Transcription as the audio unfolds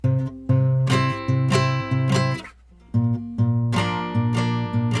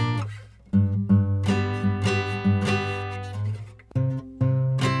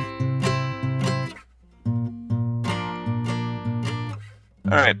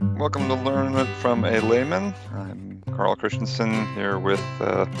right, welcome to Learn It from a Layman. I'm Carl Christensen here with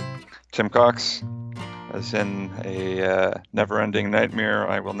Tim Cox. As in a never-ending nightmare,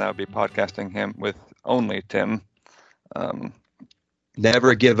 I will now be podcasting him with only Tim.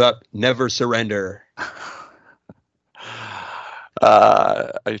 Never give up, never surrender.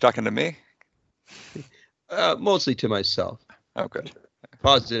 Are you talking to me? Mostly to myself. Oh, good.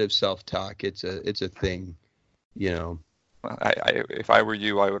 Positive self-talk. It's a thing, you know. Well, if I were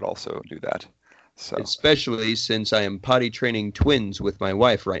you, I would also do that. So, especially since I am potty training twins with my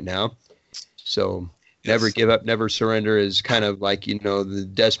wife right now. So never yes. give up, never surrender is kind of like, you know, the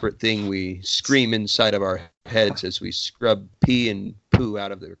desperate thing we scream inside of our heads as we scrub pee and poo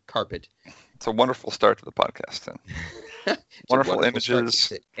out of the carpet. It's a wonderful start to the podcast, then. wonderful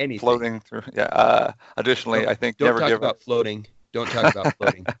images floating through. Yeah. Additionally, I think don't talk about floating. Don't talk about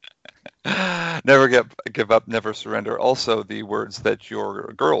floating. Never give up, never surrender. Also, the words that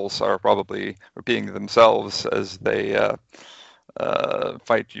your girls are probably repeating themselves as they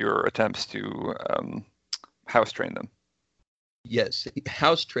fight your attempts to house train them. Yes,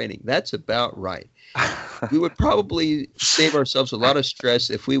 house training. That's about right. We would probably save ourselves a lot of stress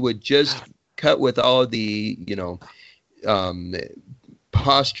if we would just cut with all of the, you know,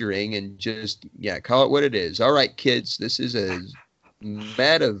 posturing and just, call it what it is. All right, kids, this is a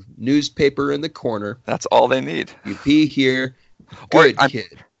mat of newspaper in the corner. That's all they need. You pee here. Good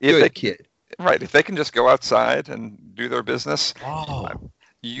kid. Good kid. Right. If they can just go outside and do their business,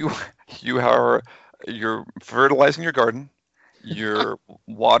 you're fertilizing your garden. You're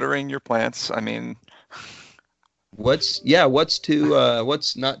watering your plants. I mean, what's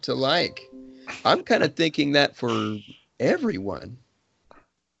not to like? I'm kind of thinking that for everyone.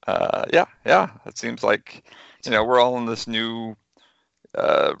 Yeah. It seems like, you know, we're all in this new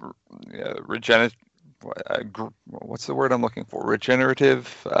what's the word I'm looking for?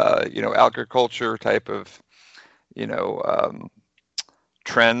 Regenerative, agriculture type of,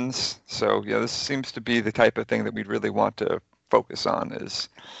 trends. So, this seems to be the type of thing that we'd really want to focus on is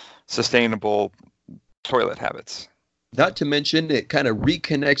sustainable toilet habits. Not to mention, it kind of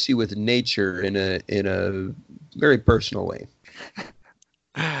reconnects you with nature in a very personal way.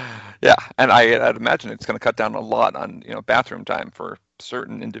 Yeah, and I'd imagine it's going to cut down a lot on bathroom time for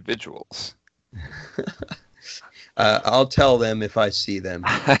certain individuals. I'll tell them if I see them.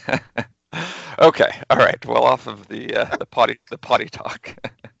 Okay, all right. Well, off of the potty talk,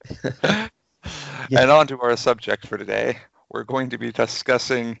 and on to our subject for today. We're going to be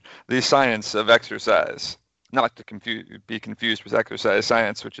discussing the science of exercise. Not to be confused with exercise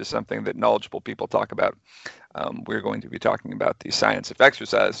science, which is something that knowledgeable people talk about. We're going to be talking about the science of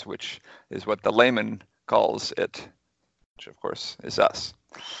exercise, which is what the layman calls it, which of course is us,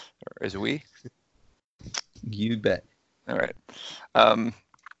 or is we. You bet. All right. All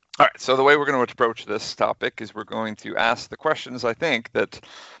right. So the way we're going to approach this topic is we're going to ask the questions I think that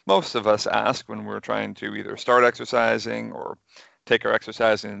most of us ask when we're trying to either start exercising or take our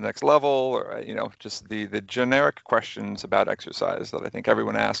exercise to the next level, or just the generic questions about exercise that I think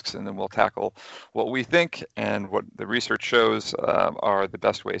everyone asks, and then we'll tackle what we think and what the research shows are the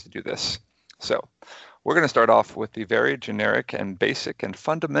best ways to do this. So we're going to start off with the very generic and basic and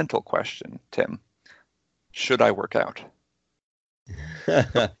fundamental question, Tim. Should I work out?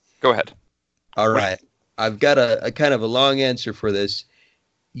 Go ahead. All right. I've got a kind of a long answer for this.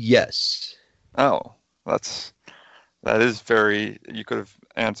 Yes. Oh, that is very, you could have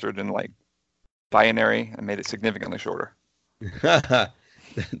answered in like binary and made it significantly shorter.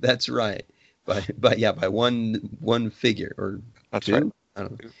 That's right. By one figure or that's two. Right. I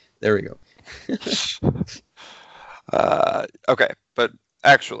don't know. There we go. Okay, but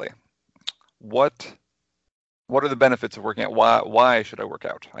actually, what are the benefits of working out? Why should I work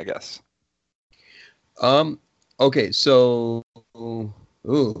out, I guess? Okay, so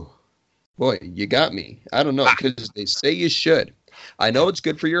boy, you got me. I don't know, because they say you should. I know it's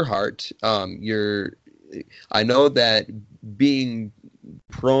good for your heart. I know that being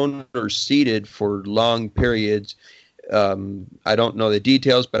prone or seated for long periods, I don't know the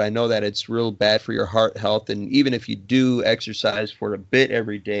details, but I know that it's real bad for your heart health. And even if you do exercise for a bit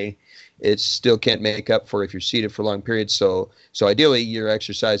every day, it still can't make up for if you're seated for long periods. So ideally, you're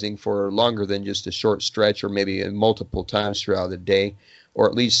exercising for longer than just a short stretch or maybe multiple times throughout the day, or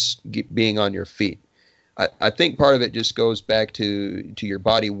at least being on your feet. I think part of it just goes back to your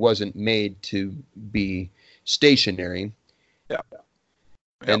body wasn't made to be stationary. Yeah.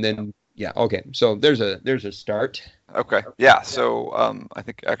 And then, okay. So there's a start. Okay. Yeah. So I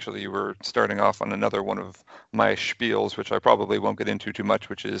think actually you were starting off on another one of my spiels, which I probably won't get into too much,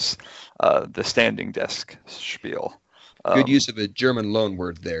 which is the standing desk spiel. Good use of a German loan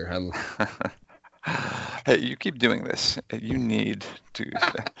word there. Hey, you keep doing this. You need to.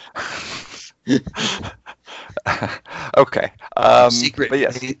 Okay. But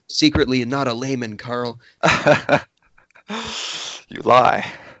yes. Secretly not a layman, Carl. You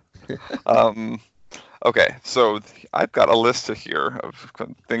lie. Okay, so I've got a list here of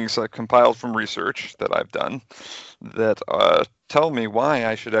things I compiled from research that I've done that tell me why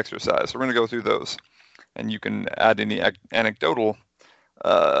I should exercise. So we're going to go through those, and you can add any anecdotal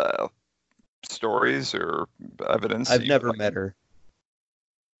stories or evidence. I've never met her.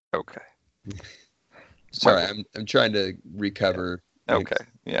 Okay. Sorry, I'm trying to recover. Yeah. Okay,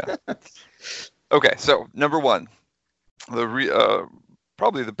 yeah. Okay, so number one,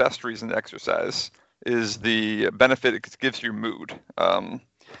 probably the best reason to exercise is the benefit it gives your mood.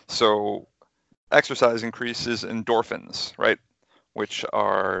 So exercise increases endorphins, right, which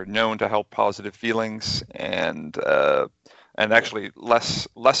are known to help positive feelings and actually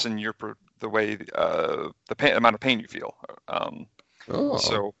lessen the amount of pain you feel.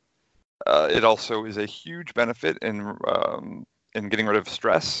 So it also is a huge benefit in getting rid of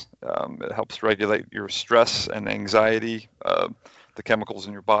stress. It helps regulate your stress and anxiety, the chemicals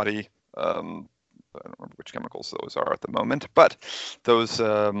in your body. I don't remember which chemicals those are at the moment, but those,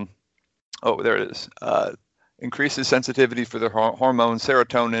 there it is. Increases sensitivity for the hormone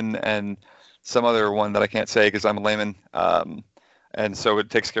serotonin and some other one that I can't say because I'm a layman. And so it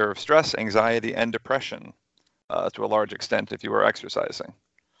takes care of stress, anxiety, and depression to a large extent if you are exercising.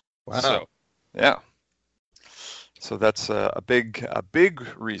 Wow. So, yeah. So that's a big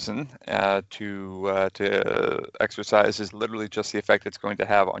reason to exercise is literally just the effect it's going to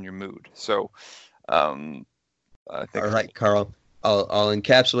have on your mood. So, I think. All right, Carl. I'll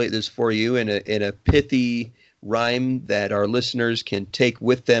encapsulate this for you in a pithy rhyme that our listeners can take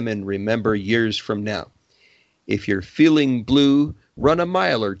with them and remember years from now. If you're feeling blue, run a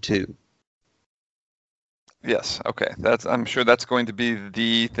mile or two. Yes. Okay. I'm sure that's going to be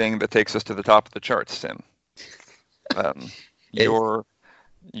the thing that takes us to the top of the charts, Tim. Your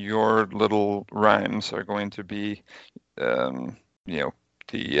little rhymes are going to be, the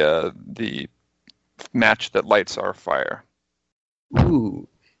match that lights our fire. Ooh,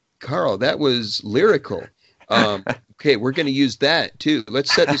 Carl, that was lyrical. Okay, we're going to use that too.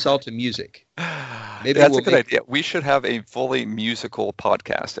 Let's set this all to music. Maybe that's a good idea. We should have a fully musical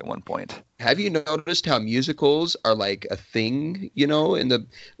podcast at one point. Have you noticed how musicals are like a thing?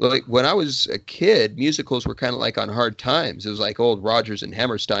 Like when I was a kid, musicals were kind of like on Hard Times. It was like old Rodgers and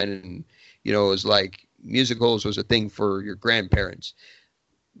Hammerstein, and it was like musicals was a thing for your grandparents,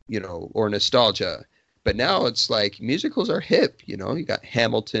 or nostalgia. But now it's like musicals are hip. You got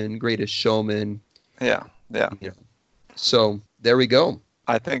Hamilton, Greatest Showman. Yeah. So there we go.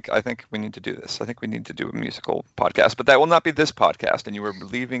 I think we need to do this. I think we need to do a musical podcast, but that will not be this podcast. And you were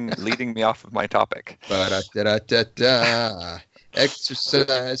leading me off of my topic.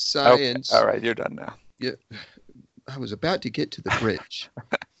 Exercise science. Okay. All right, you're done now. Yeah, I was about to get to the bridge.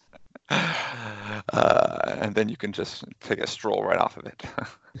 And then you can just take a stroll right off of it.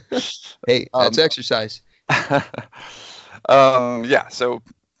 Hey, that's exercise. Yeah, so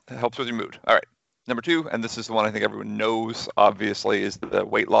it helps with your mood. All right. Number two, and this is the one I think everyone knows, obviously, is the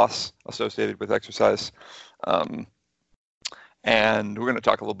weight loss associated with exercise. And we're going to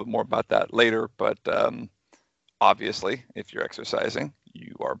talk a little bit more about that later. But obviously, if you're exercising,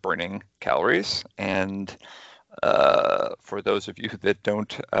 you are burning calories. And for those of you that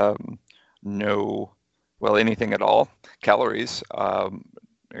don't know, anything at all, calories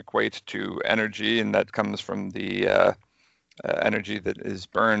equate to energy, and that comes from the energy that is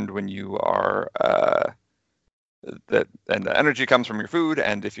burned when you are and the energy comes from your food,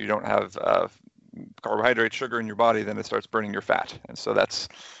 and if you don't have carbohydrate, sugar in your body, then it starts burning your fat, and so that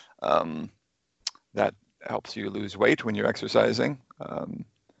helps you lose weight when you're exercising.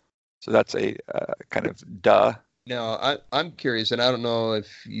 So that's a kind of duh. Now, I'm curious, and I don't know if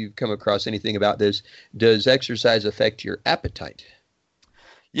you've come across anything about this. Does exercise affect your appetite?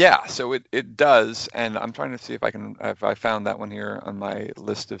 Yeah, so it does, and I'm trying to see if I found that one here on my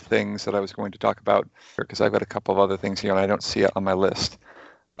list of things that I was going to talk about, because I've got a couple of other things here and I don't see it on my list.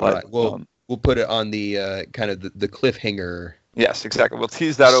 But all right, we'll put it on the kind of the cliffhanger. Yes, exactly. We'll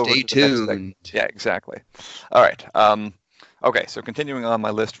tease that over. Stay tuned. Yeah, exactly. All right. Okay, so continuing on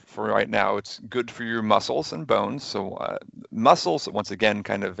my list for right now, it's good for your muscles and bones. So muscles, once again,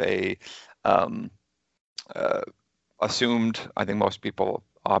 kind of a assumed. I think most people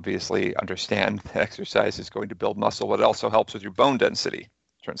obviously understand that exercise is going to build muscle, but it also helps with your bone density,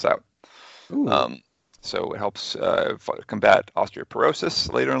 turns out. So it helps combat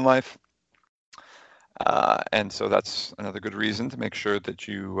osteoporosis later in life. And so that's another good reason to make sure that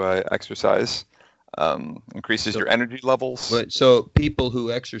you exercise. Increases your energy levels. So people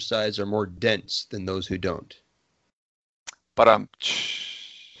who exercise are more dense than those who don't. But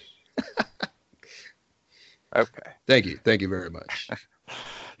okay. Thank you very much.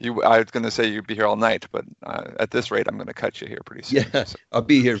 I was going to say you'd be here all night, but at this rate, I'm going to cut you here pretty soon. Yeah, so. I'll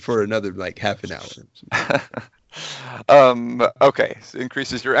be here for another like half an hour. Okay, so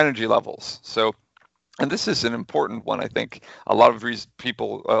increases your energy levels. So, and this is an important one, I think. A lot of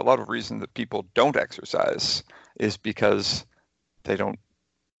reason that people don't exercise is because they don't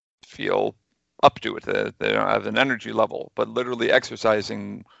feel up to it. They don't have an energy level. But literally,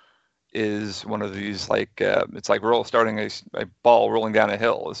 exercising is one of these, like it's like starting a ball rolling down a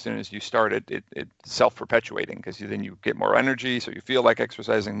hill. As soon as you start it, it's self-perpetuating, because then you get more energy, so you feel like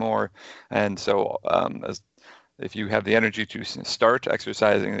exercising more. And so if you have the energy to start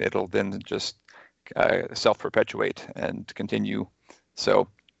exercising, it'll then just self-perpetuate and continue. So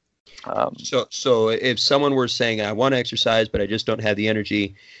if someone were saying, I want to exercise but I just don't have the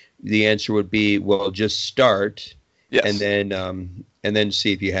energy, the answer would be, well, just start. Yes. And then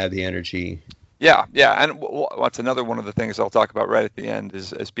see if you have the energy. Yeah. And what's another one of the things I'll talk about right at the end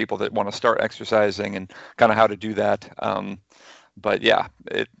is people that want to start exercising and kind of how to do that. But yeah,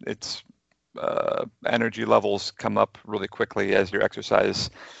 it's energy levels come up really quickly as your exercise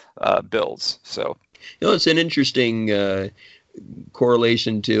builds. So it's an interesting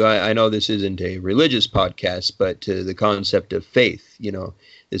correlation to, I know this isn't a religious podcast, but to the concept of faith.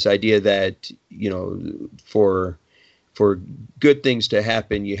 This idea that for good things to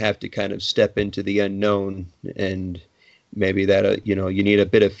happen, you have to kind of step into the unknown, and maybe that you need a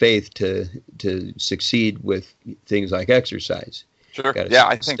bit of faith to succeed with things like exercise. Sure.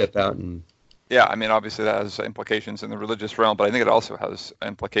 I think step out and. Yeah, I mean, obviously that has implications in the religious realm, but I think it also has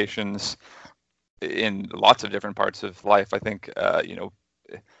implications in lots of different parts of life. I think that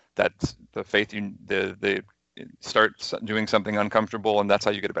the faith the start doing something uncomfortable, and that's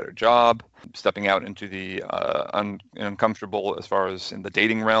how you get a better job. Stepping out into the uncomfortable, as far as in the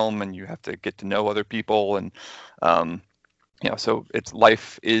dating realm, and you have to get to know other people, and so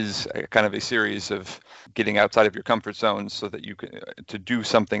life is kind of a series of getting outside of your comfort zone so that you can to do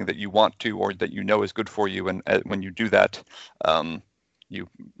something that you want to, or that is good for you, and when you do that, you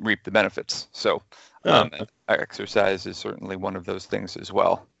reap the benefits. So exercise is certainly one of those things as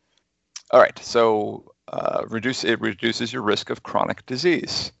well. All right, so it reduces your risk of chronic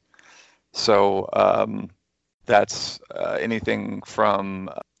disease. So that's anything from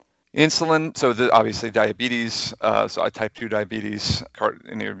insulin. So obviously diabetes. So type 2 diabetes,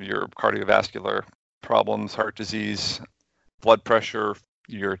 any of your cardiovascular problems, heart disease, blood pressure.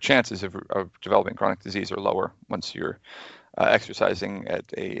 Your chances of developing chronic disease are lower once you're exercising at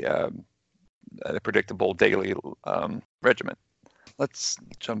a predictable daily regimen. Let's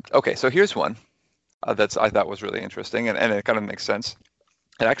jump. Okay, so here's one that's I thought was really interesting, and it kind of makes sense.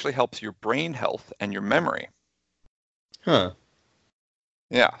 It actually helps your brain health and your memory. Huh.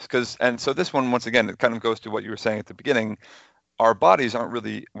 Yeah, so this one, once again, it kind of goes to what you were saying at the beginning. Our bodies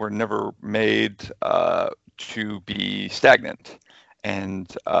were never made to be stagnant,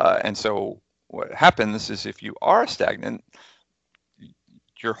 and so what happens is, if you are stagnant,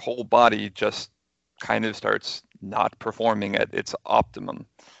 your whole body just kind of starts not performing at its optimum.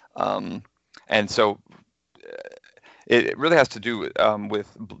 And so it really has to do with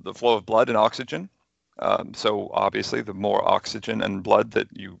the flow of blood and oxygen. So obviously, the more oxygen and blood that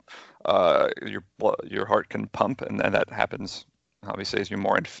your heart can pump, and that happens obviously as you're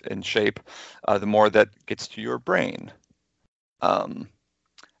more in shape, the more that gets to your brain.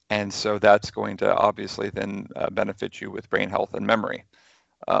 And so that's going to obviously then benefit you with brain health and memory.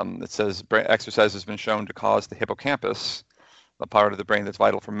 It says exercise has been shown to cause the hippocampus, the part of the brain that's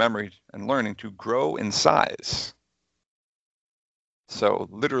vital for memory and learning, to grow in size. So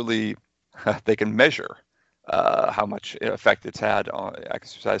literally, they can measure how much effect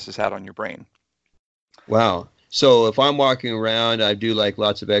exercise has had on your brain. Wow. So if I'm walking around, I do like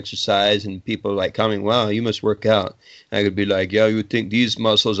lots of exercise, and people are like coming, wow, you must work out. I could be like, yeah, you think these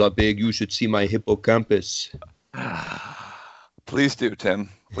muscles are big, you should see my hippocampus. Please do, Tim.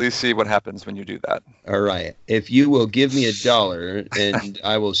 Please see what happens when you do that. All right. If you will give me $1 and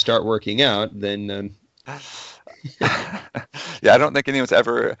I will start working out, then... Yeah, I don't think anyone's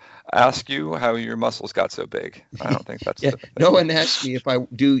ever asked you how your muscles got so big. I don't think that's... No one asked me if I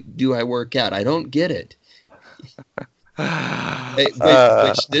do I work out. I don't get it.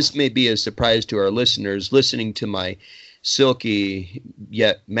 Which this may be a surprise to our listeners, listening to my silky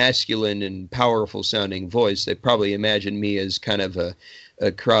yet masculine and powerful sounding voice. They probably imagine me as kind of a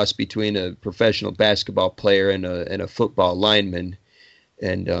a cross between a professional basketball player and a football lineman.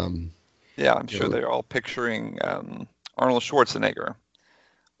 And yeah, I'm sure they're all picturing Arnold Schwarzenegger.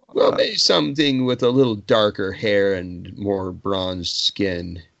 Well, maybe something with a little darker hair and more bronzed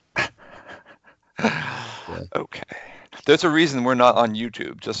skin. Yeah. Okay. There's a reason we're not on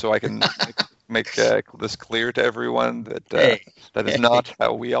YouTube, just so I can make this clear to everyone that that is not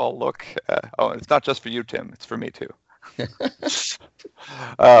how we all look. It's not just for you, Tim. It's for me, too.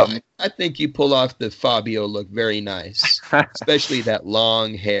 I think you pull off the Fabio look very nice, especially that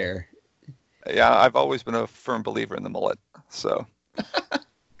long hair. Yeah, I've always been a firm believer in the mullet. So,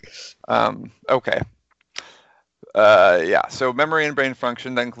 okay. Yeah, so memory and brain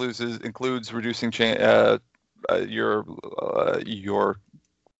function that includes reducing your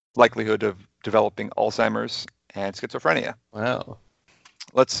likelihood of developing Alzheimer's and schizophrenia. Wow.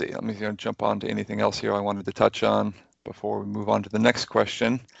 Let's see. Let me jump on to anything else here I wanted to touch on before we move on to the next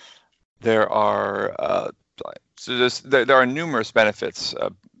question. There are there are numerous benefits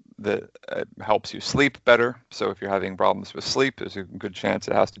that helps you sleep better. So if you're having problems with sleep, there's a good chance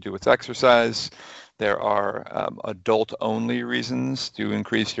it has to do with exercise. There are adult-only reasons to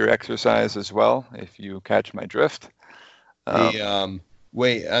increase your exercise as well, if you catch my drift.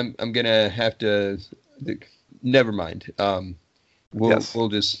 Wait, I'm gonna have to. Never mind. We'll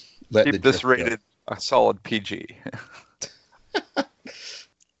just let keep this rated a solid PG. But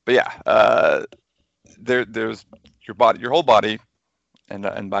yeah, there's your whole body,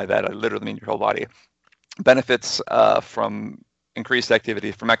 and by that I literally mean your whole body, benefits from increased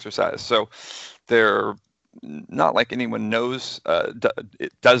activity from exercise. So they're not like anyone knows,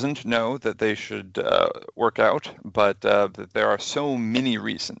 it doesn't know that they should work out, but that there are so many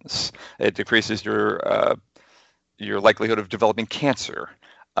reasons. It decreases your likelihood of developing cancer,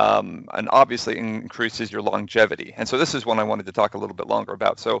 and obviously increases your longevity. And so this is one I wanted to talk a little bit longer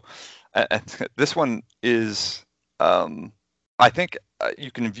about. So this one is, I think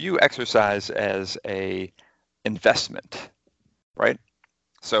you can view exercise as a investment, right?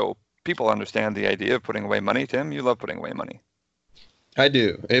 So people understand the idea of putting away money. Tim, you love putting away money. I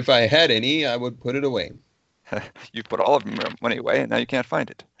do. If I had any, I would put it away. You put all of your money away, and now you can't find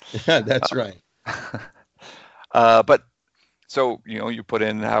it. That's right. But so, you put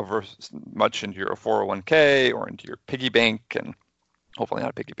in however much into your 401k or into your piggy bank, and hopefully not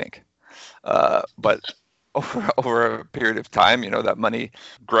a piggy bank. But over a period of time, that money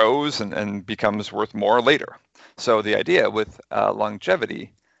grows and becomes worth more later. So the idea with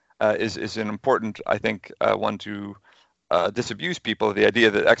longevity is an important, I think, one to disabuse people, the idea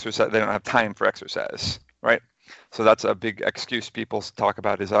that exercise, they don't have time for exercise, right? So that's a big excuse people talk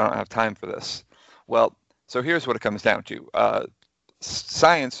about, is I don't have time for this. Well, so here's what it comes down to.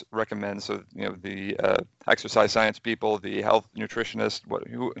 Science recommends, so the exercise science people, the health nutritionist,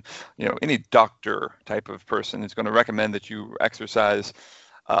 any doctor type of person is going to recommend that you exercise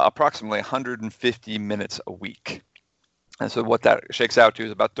approximately 150 minutes a week. And so what that shakes out to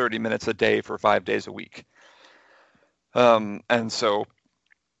is about 30 minutes a day for 5 days a week. And so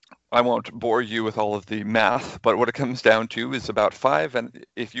I won't bore you with all of the math, but what it comes down to is about 5. And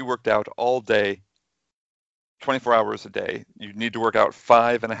if you worked out all day, 24 hours a day, you need to work out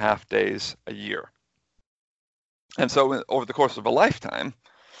 5.5 days a year. And so over the course of a lifetime,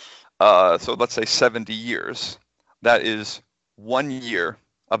 so let's say 70 years, that is 1 year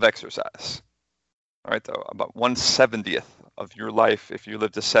of exercise. All right, though, about 1/70th of your life, if you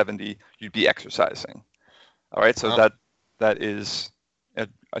live to 70, you'd be exercising. All right, so that is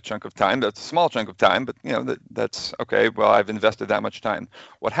a chunk of time. That's a small chunk of time, but that's okay. Well, I've invested that much time.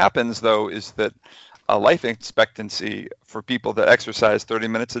 What happens though is that a life expectancy for people that exercise 30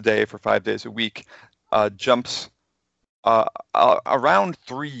 minutes a day for 5 days a week jumps around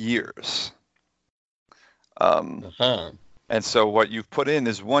 3 years. And so what you've put in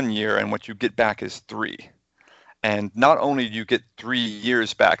is 1 year, and what you get back is 3. And not only do you get 3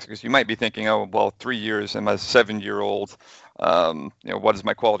 years back, because you might be thinking, oh, well, 3 years, I'm a 7-year-old, what is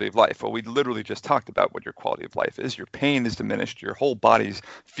my quality of life? Well, we literally just talked about what your quality of life is. Your pain is diminished. Your whole body's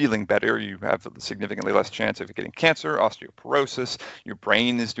feeling better. You have significantly less chance of getting cancer, osteoporosis. Your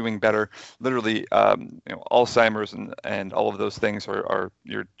brain is doing better. Literally, Alzheimer's and all of those things are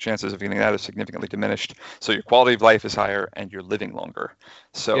your chances of getting that are significantly diminished. So your quality of life is higher, and you're living longer.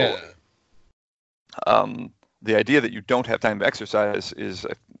 So, the idea that you don't have time to exercise is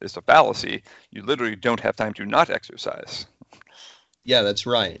a fallacy. You literally don't have time to not exercise. Yeah, that's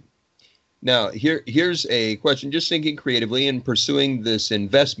right. Now, here's a question. Just thinking creatively and pursuing this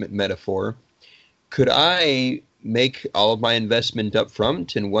investment metaphor, could I make all of my investment up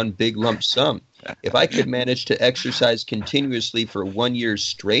front in one big lump sum? if I could manage to exercise continuously for 1 year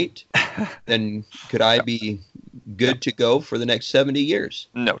straight, then could I be good to go for the next 70 years?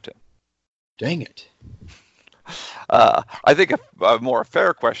 No, Tim. Dang it. I think a more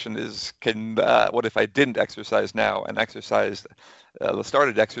fair question is, what if I didn't exercise now and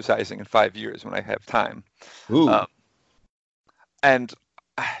started exercising in 5 years when I have time? Ooh. And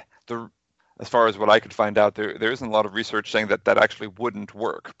as far as what I could find out, there isn't a lot of research saying that actually wouldn't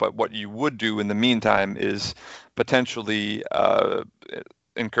work. But what you would do in the meantime is potentially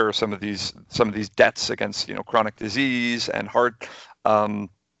incur some of these debts against chronic disease and heart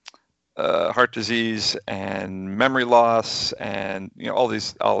disease and memory loss and all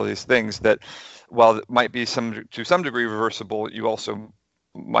these things that, while it might be to some degree reversible, you also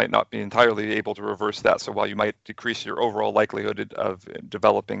might not be entirely able to reverse that. So while you might decrease your overall likelihood of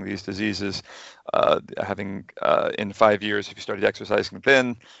developing these diseases, in 5 years, if you started exercising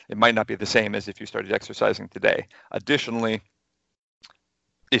then, it might not be the same as if you started exercising today. Additionally,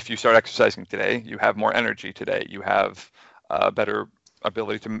 if you start exercising today, you have more energy today. You have better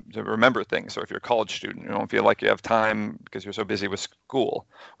ability to remember things. So if you're a college student, you don't feel like you have time because you're so busy with school.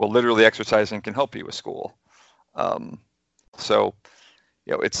 Well, literally exercising can help you with school. So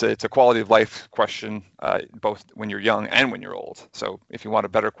it's a quality of life question, both when you're young and when you're old. So if you want a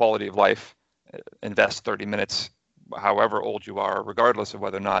better quality of life, invest 30 minutes, however old you are, regardless of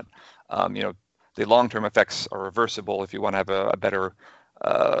whether or not, the long-term effects are reversible. If you want to have a better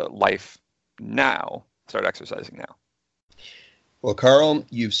life now, start exercising now. Well, Carl,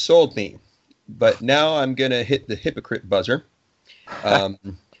 you've sold me, but now I'm going to hit the hypocrite buzzer.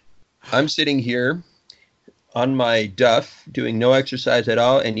 I'm sitting here on my duff, doing no exercise at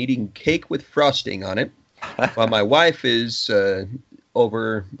all, and eating cake with frosting on it, while my wife is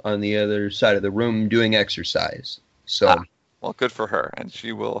over on the other side of the room doing exercise. So, well, good for her, and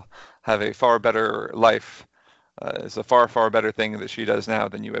she will have a far better life. It's a far, far better thing that she does now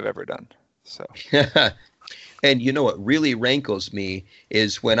than you have ever done. So. And you know what really rankles me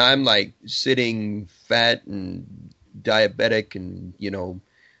is when I'm like sitting fat and diabetic and,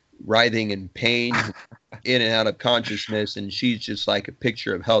 writhing in pain, in and out of consciousness, and she's just like a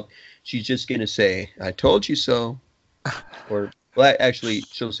picture of health. She's just going to say, I told you so. Or, well, actually,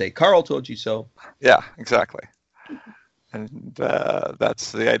 she'll say, Carl told you so. Yeah, exactly. And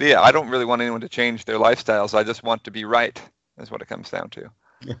that's the idea. I don't really want anyone to change their lifestyles. I just want to be right, is what it comes down to.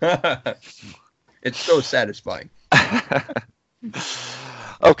 It's so satisfying.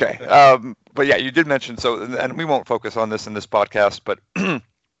 Okay. But yeah, you did mention, and we won't focus on this in this podcast, but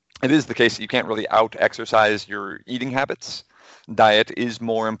it is the case that you can't really out-exercise your eating habits. Diet is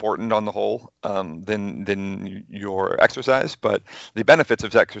more important on the whole than your exercise, but the benefits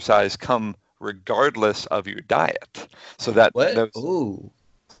of exercise come regardless of your diet. So that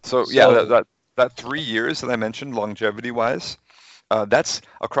that 3 years that I mentioned, longevity-wise, that's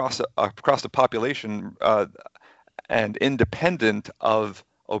across the population and independent of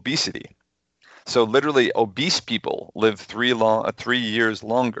obesity. So literally, obese people live 3 years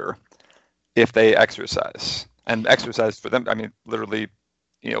longer if they exercise. And exercise for them, I mean, literally,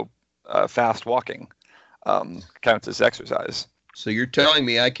 fast walking counts as exercise. So you're telling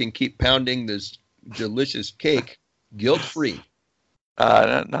me I can keep pounding this delicious cake guilt-free?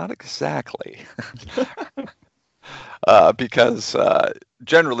 Not exactly. Because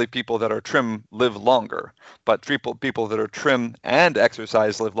generally people that are trim live longer, but people that are trim and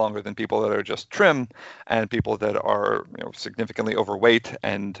exercise live longer than people that are just trim, and people that are significantly overweight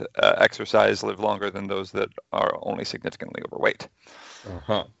and exercise live longer than those that are only significantly overweight.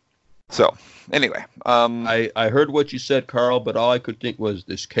 Uh-huh. So anyway, I heard what you said, Carl, but all I could think was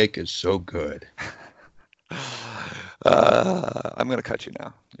this cake is so good. I'm going to cut you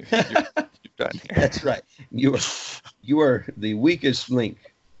now. You're done here. That's right. You are the weakest link.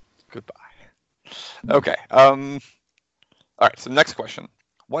 Goodbye. Okay. All right. So next question: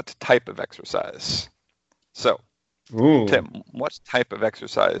 what type of exercise? So, Tim, what type of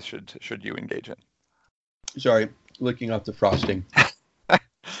exercise should you engage in? Sorry, licking off the frosting.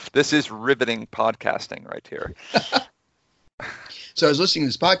 This is riveting podcasting right here. So I was listening to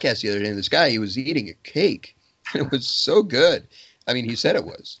this podcast the other day, and this guy, he was eating a cake. It was so good. I mean, he said it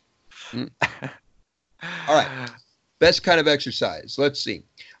was. All right. Best kind of exercise. Let's see.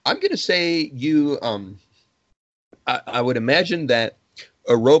 I'm going to say I would imagine that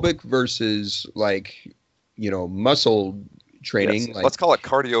aerobic versus muscle training. Yes. Let's call it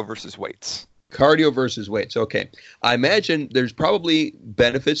cardio versus weights. Cardio versus weights. Okay. I imagine there's probably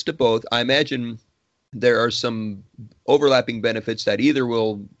benefits to both. I imagine there are some overlapping benefits that either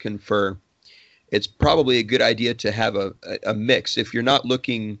will confer. It's probably a good idea to have a mix. If you're not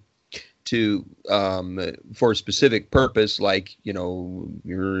looking to for a specific purpose, like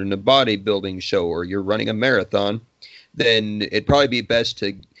you're in a bodybuilding show or you're running a marathon, then it'd probably be best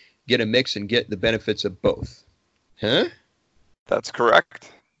to get a mix and get the benefits of both. Huh? That's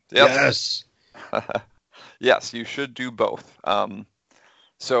correct. Yep. Yes. Yes, you should do both.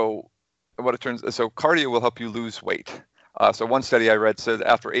 So cardio will help you lose weight. So one study I read said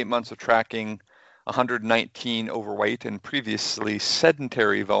after 8 months of tracking 119 overweight and previously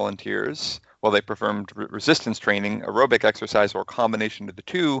sedentary volunteers, while they performed resistance training, aerobic exercise, or a combination of the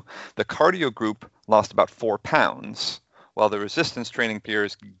two, the cardio group lost about 4 pounds, while the resistance training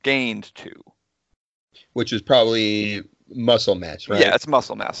peers gained 2. Which is probably muscle mass, right? Yeah, it's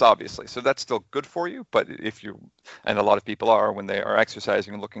muscle mass, obviously. So that's still good for you. But and a lot of people are, when they are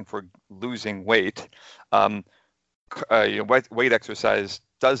exercising and looking for losing weight, weight exercise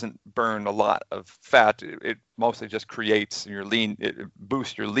doesn't burn a lot of fat. It mostly just creates it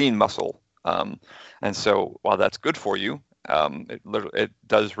boosts your lean muscle. And so while that's good for you, it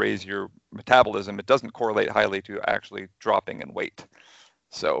does raise your metabolism. It doesn't correlate highly to actually dropping in weight.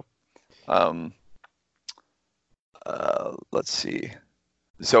 So, let's see.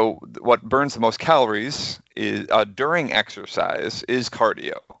 So what burns the most calories is during exercise is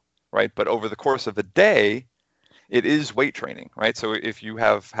cardio, right? But over the course of a day, it is weight training, right? So if you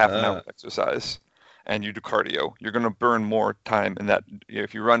have half an hour of exercise and you do cardio, you're going to burn more time in that.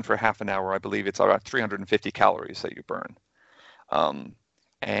 If you run for half an hour, I believe it's about 350 calories that you burn.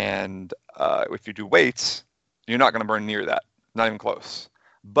 And if you do weights, you're not going to burn near that, not even close.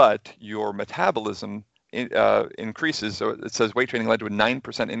 But your metabolism increases. So it says weight training led to a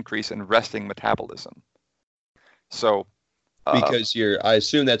 9% increase in resting metabolism. So because I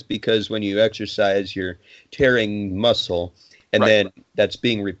assume that's because when you exercise, you're tearing muscle, and then that's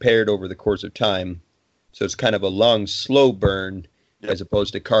being repaired over the course of time. So it's kind of a long, slow burn, as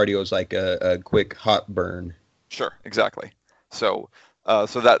opposed to cardio is like a quick, hot burn. Sure, exactly. So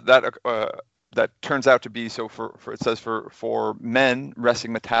that turns out to be, so it says for men,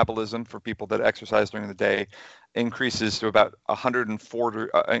 resting metabolism for people that exercise during the day increases to about 140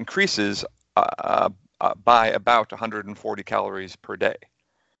 by about 140 calories per day.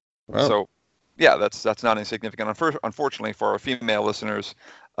 Wow. So yeah, that's not insignificant. Unfortunately for our female listeners,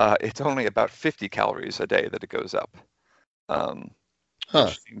 it's only about 50 calories a day that it goes up.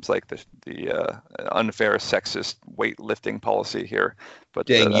 Which seems like the unfair, sexist weightlifting policy here. But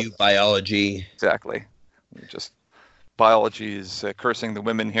dang you, biology! Exactly. Just biology is cursing the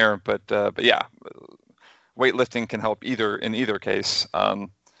women here. But yeah, weightlifting can help in either case.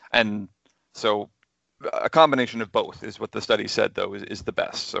 And so a combination of both is what the study said, though, is the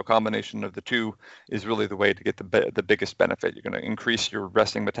best. So a combination of the two is really the way to get the biggest benefit. You're going to increase your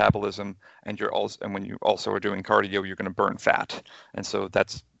resting metabolism, and when you also are doing cardio, you're going to burn fat. And so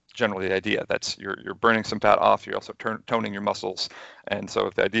that's generally the idea. That's you're burning some fat off. You're also toning your muscles. And so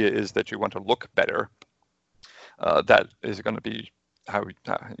if the idea is that you want to look better, that is going to be how you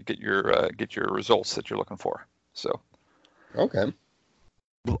get your results that you're looking for. So okay.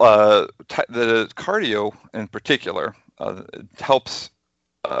 The cardio in particular helps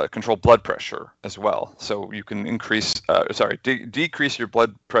control blood pressure as well. So you can decrease your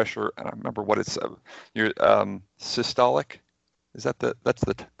blood pressure. I don't remember what it's your systolic. Is that's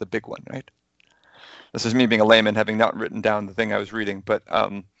the big one, right? This is me being a layman, having not written down the thing I was reading, but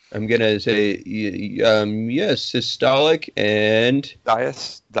I'm gonna say yes, systolic and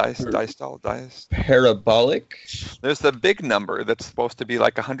diastolic. Parabolic. There's the big number that's supposed to be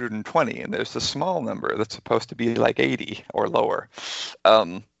like 120, and there's the small number that's supposed to be like 80 or lower.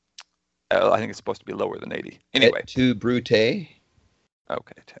 I think it's supposed to be lower than 80. Anyway. Et tu, Brute. Okay,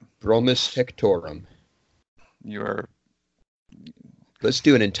 Tim. Bromus Tectorum. Let's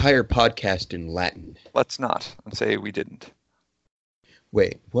do an entire podcast in Latin. Let's not. Let's say we didn't.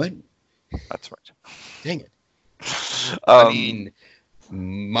 Wait, what? That's right. Dang it. I mean,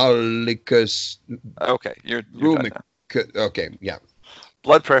 Malicus. Okay, you're okay, yeah.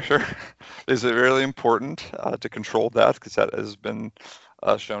 Blood pressure is really important to control that, because that has been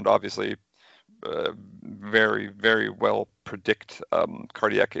shown to obviously very, very well predict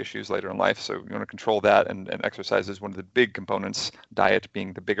cardiac issues later in life. So you want to control that, and exercise is one of the big components, diet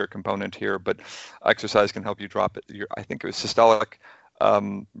being the bigger component here, but exercise can help you drop it. I think it was systolic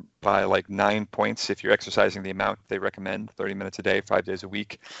by like 9 points if you're exercising the amount they recommend, 30 minutes a day, 5 days a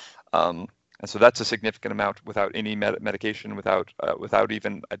week. And so that's a significant amount without any medication, without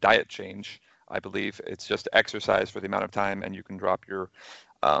even a diet change. I believe it's just exercise for the amount of time, and you can drop your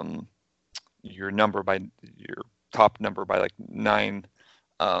top number by like 9.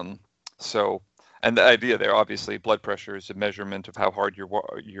 So And the idea there, obviously, blood pressure is a measurement of how hard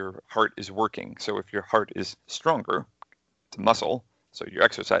your heart is working. So if your heart is stronger, it's a muscle, so you're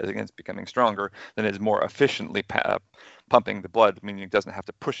exercising, it's becoming stronger, then it's more efficiently pumping the blood, meaning it doesn't have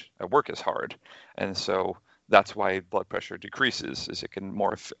to work as hard. And so that's why blood pressure decreases, is it can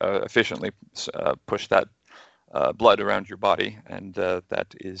more efficiently push that blood around your body, and that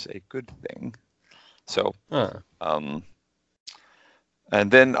is a good thing. So, and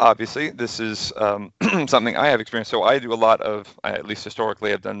then obviously this is something I have experienced. So I do a lot of, at least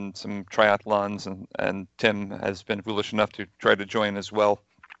historically, I've done some triathlons, and Tim has been foolish enough to try to join as well.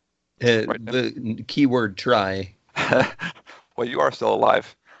 Right, the keyword try. Well, you are still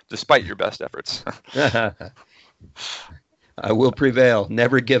alive, despite your best efforts. I will prevail.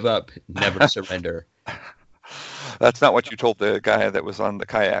 Never give up. Never surrender. That's not what you told the guy that was on the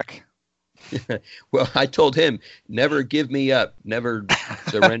kayak. Well, I told him, never give me up, never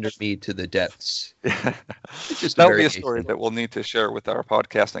surrender me to the depths. That'll be a story that we'll need to share with our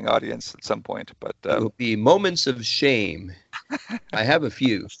podcasting audience at some point. But it will be moments of shame. I have a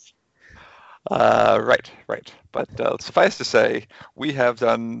few. Right. But suffice to say, we have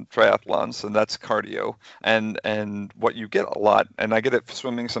done triathlons, and that's cardio. And what you get a lot, and I get it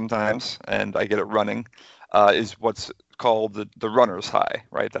swimming sometimes, and I get it running, is what's called the runner's high,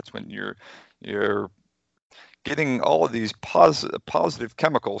 right? That's when you're getting all of these positive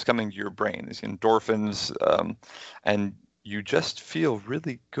chemicals coming to your brain, these endorphins, and you just feel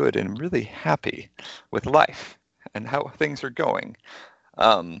really good and really happy with life and how things are going.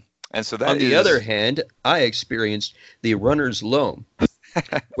 And so that on the other hand, I experienced the runner's loam,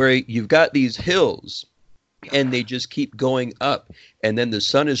 where you've got these hills and they just keep going up, and then the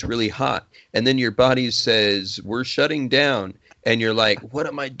sun is really hot, and then your body says, we're shutting down, and you're like, what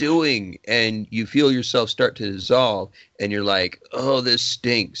am I doing? And you feel yourself start to dissolve, and you're like, oh, this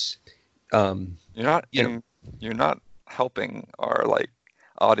stinks. You're not helping our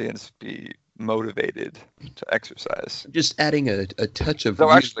audience be motivated to exercise. Just adding a touch of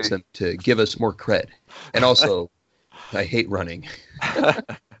realism to give us more cred. And also, I hate running.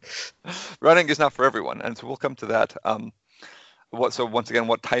 Running is not for everyone, and so we'll come to that. So once again,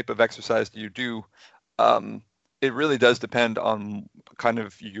 what type of exercise do you do? It really does depend on kind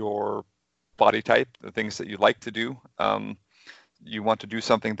of your body type, the things that you like to do. You want to do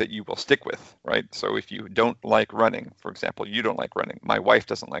something that you will stick with, right? So if you don't like running, for example, you don't like running. My wife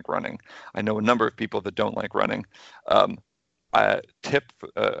doesn't like running. I know a number of people that don't like running. Word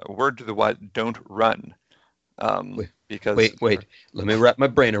to the wise, don't run. Because wait, let me wrap my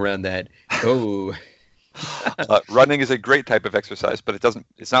brain around that. Oh. Running is a great type of exercise, but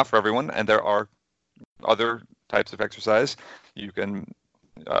it's not for everyone, and there are other types of exercise. You can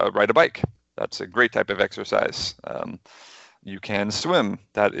ride a bike. That's a great type of exercise. You can swim.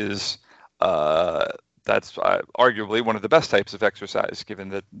 That's arguably one of the best types of exercise, given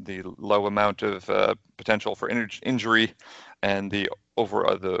the low amount of potential for injury and the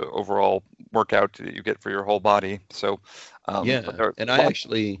overall workout that you get for your whole body. So and I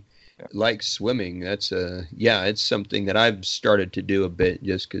actually like swimming. That's it's something that I've started to do a bit,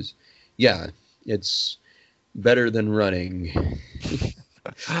 just because it's better than running.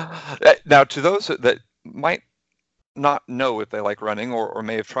 Now, to those that might not know if they like running, or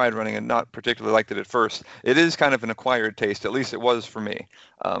may have tried running and not particularly liked it at first, it is kind of an acquired taste. At least it was for me.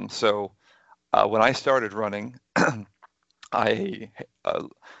 So when I started running, I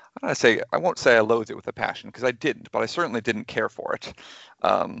won't say I loathed it with a passion, because I didn't, but I certainly didn't care for it.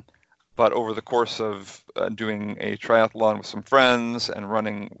 But over the course of doing a triathlon with some friends and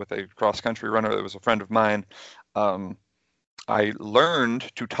running with a cross-country runner that was a friend of mine, I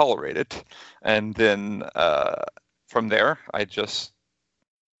learned to tolerate it, and then from there, I just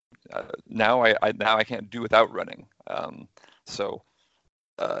now I can't do without running. So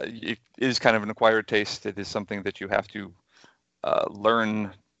it is kind of an acquired taste. It is something that you have to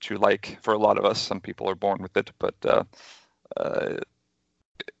learn to like. For a lot of us, some people are born with it, but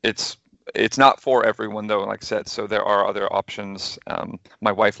it's not for everyone, though, like I said. So there are other options.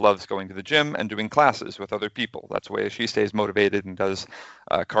 My wife loves going to the gym and doing classes with other people. That's the way she stays motivated and does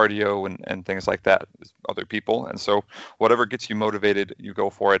cardio and things like that, with other people. And so whatever gets you motivated, you go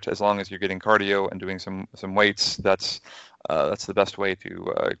for it. As long as you're getting cardio and doing some weights, that's the best way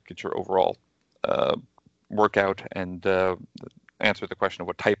to get your overall workout and answer the question of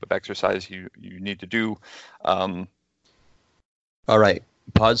what type of exercise you need to do. All right.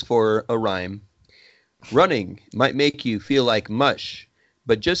 Pause for a rhyme. Running might make you feel like mush,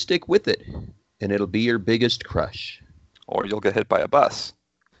 but just stick with it, and it'll be your biggest crush. Or you'll get hit by a bus.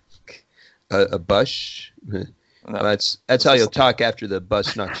 A bush? No, that's how you'll talk after the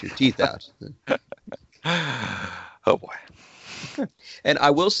bus knocks your teeth out. Oh boy. And I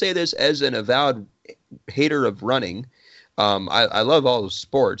will say this as an avowed hater of running. I love all the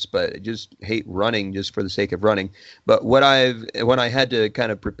sports, but I just hate running just for the sake of running. But when I had to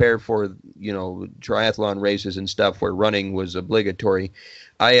kind of prepare for, triathlon races and stuff where running was obligatory,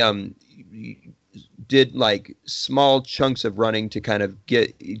 I did like small chunks of running to kind of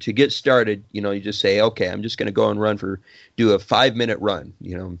get started. You just say, okay, I'm just going to go and do a 5-minute run,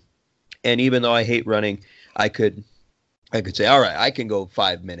 and even though I hate running, I could say, all right, I can go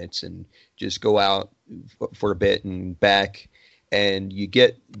 5 minutes and just go out for a bit and back, and you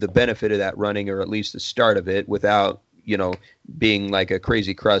get the benefit of that running, or at least the start of it, without, being like a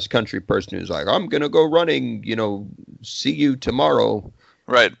crazy cross country person who's like, I'm going to go running, see you tomorrow.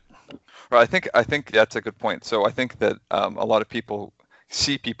 Right. Well, I think that's a good point. So I think that a lot of people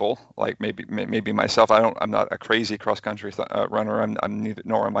see people like maybe myself. I'm not a crazy cross country runner. I'm neither,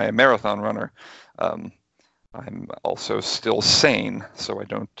 nor am I a marathon runner. I'm also still sane, so I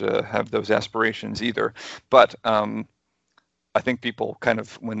don't have those aspirations either. But I think people kind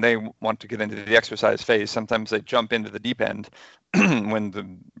of, when they want to get into the exercise phase, sometimes they jump into the deep end when the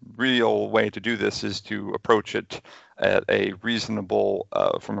real way to do this is to approach it at a reasonable,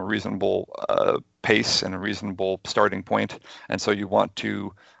 from a reasonable pace and a reasonable starting point. And so you want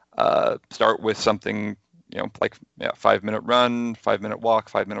to start with something, like 5-minute run, 5-minute walk,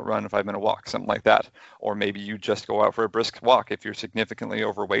 5-minute run, 5-minute walk, something like that. Or maybe you just go out for a brisk walk. If you're significantly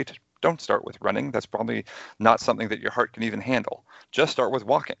overweight, don't start with running. That's probably not something that your heart can even handle. Just start with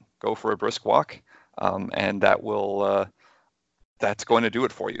walking. Go for a brisk walk, and that will that's going to do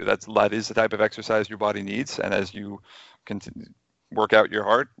it for you. That is the type of exercise your body needs. And as you continue work out your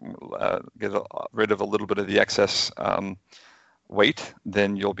heart, get rid of a little bit of the excess weight,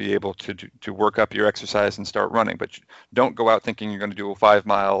 then you'll be able to work up your exercise and start running. But don't go out thinking you're going to do 5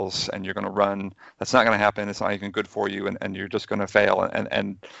 miles and you're going to run. That's not going to happen. It's not even good for you, and you're just going to fail.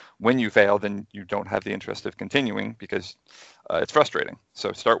 And when you fail, then you don't have the interest of continuing because it's frustrating.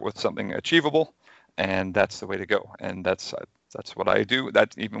 So start with something achievable, and that's the way to go. And that's what I do.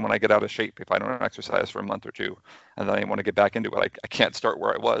 That even when I get out of shape, if I don't exercise for a month or two, and then I want to get back into it, I can't start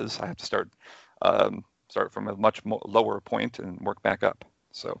where I was. I have to start from a much lower point and work back up.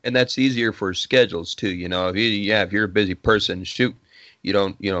 So, and that's easier for schedules too. If you're a busy person, shoot,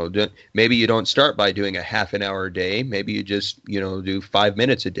 maybe you don't start by doing a half an hour a day. Maybe you just, do 5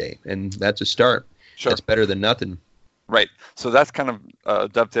 minutes a day, and that's a start. Sure. That's better than nothing. Right. So that's kind of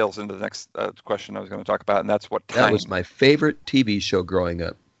dovetails into the next question I was going to talk about, and that's what time. That was my favorite TV show growing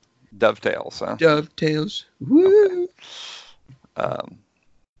up. Dovetails, huh? Dovetails. Woo! Okay.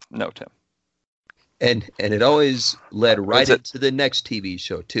 No, Tim. And it always led right into the next TV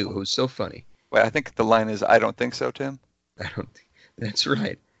show too. It was so funny. Well, I think the line is, "I don't think so, Tim." I don't think that's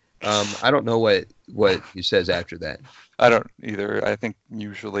right. I don't know what he says after that. I don't either. I think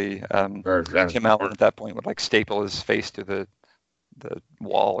usually Tim Allen at that point would staple his face to the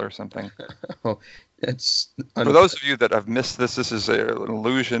wall or something. Oh, that's for those of you that have missed this. This is an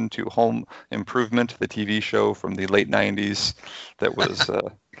allusion to Home Improvement, the TV show from the late '90s that was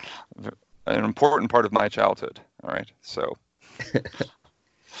an important part of my childhood. All right, so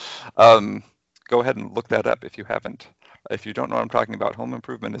go ahead and look that up if you haven't. If you don't know what I'm talking about, Home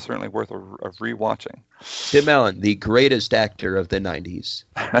Improvement is certainly worth a rewatching. Tim Allen, the greatest actor of the 90s.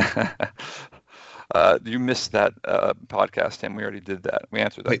 You missed that podcast, Tim. We already did that. We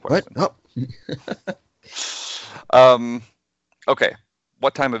answered that Wait, question. What? No. Okay.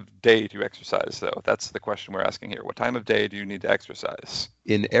 What time of day do you exercise, though? That's the question we're asking here. What time of day do you need to exercise?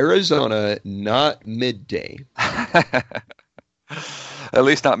 In Arizona, not midday. At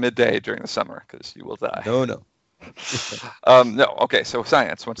least not midday during the summer, because you will die. No. No. Okay. So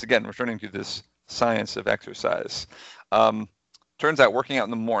science. Once again, returning to this science of exercise. Turns out working out in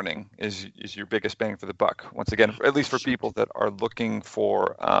the morning is your biggest bang for the buck. Once again, at least for people that are looking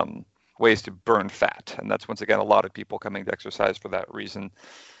for ways to burn fat, and that's once again a lot of people coming to exercise for that reason.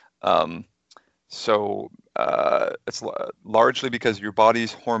 So it's largely because your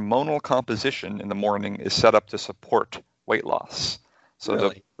body's hormonal composition in the morning is set up to support weight loss. So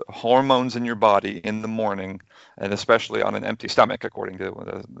really? The hormones in your body in the morning, and especially on an empty stomach, according to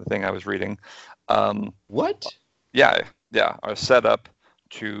the thing I was reading. What? Yeah, are set up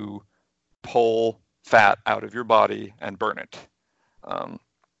to pull fat out of your body and burn it.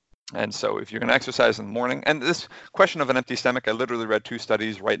 And so if you're going to exercise in the morning, and this question of an empty stomach, I literally read 2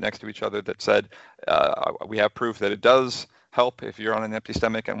 studies right next to each other that said we have proof that it does help if you're on an empty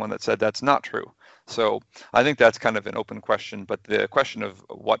stomach, and one that said that's not true. So I think that's kind of an open question, but the question of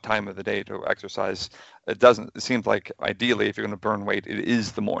what time of the day to exercise, it seems like ideally if you're going to burn weight, it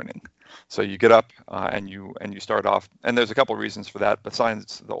is the morning. So you get up and you start off, and there's a couple of reasons for that.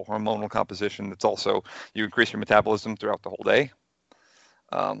 Besides the hormonal composition, it's also you increase your metabolism throughout the whole day.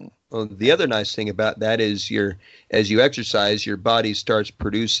 Well, the other nice thing about that is as you exercise, your body starts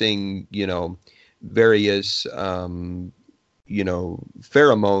producing, various,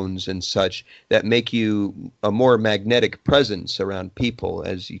 pheromones and such that make you a more magnetic presence around people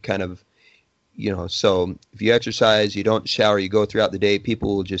as you kind of, so if you exercise, you don't shower, you go throughout the day,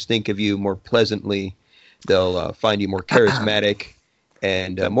 people will just think of you more pleasantly. They'll find you more charismatic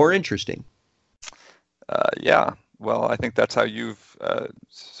and more interesting. Yeah. Well, I think that's how you've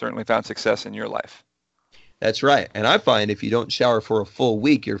certainly found success in your life. That's right. And I find if you don't shower for a full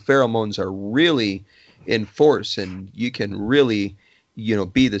week, your pheromones are really in force and you can really,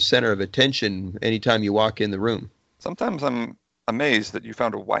 be the center of attention anytime you walk in the room. Sometimes I'm amazed that you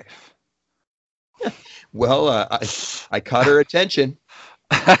found a wife. Well, I caught her attention.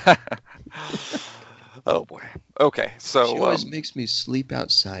 Oh, boy. Okay. So she always makes me sleep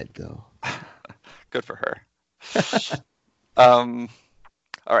outside, though. Good for her. All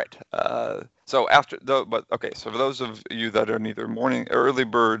right. So for those of you that are neither morning early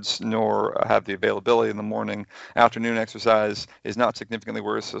birds nor have the availability in the morning, afternoon exercise is not significantly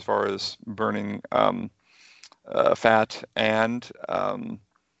worse as far as burning fat, and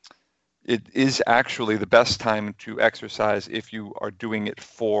it is actually the best time to exercise if you are doing it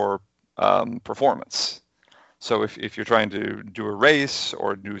for performance. So if you're trying to do a race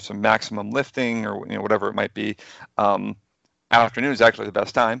or do some maximum lifting or whatever it might be, afternoon is actually the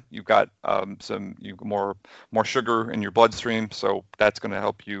best time. You've got more sugar in your bloodstream, so that's going to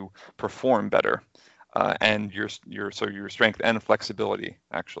help you perform better. And your strength and flexibility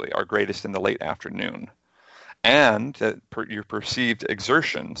actually are greatest in the late afternoon. And your perceived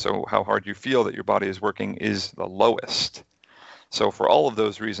exertion, so how hard you feel that your body is working, is the lowest. So for all of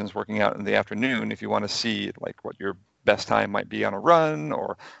those reasons, working out in the afternoon, if you want to see like what your best time might be on a run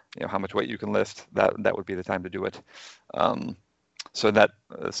or how much weight you can lift, that would be the time to do it. So that,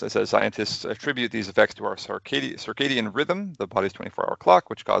 as scientists attribute these effects to our circadian rhythm, the body's 24-hour clock,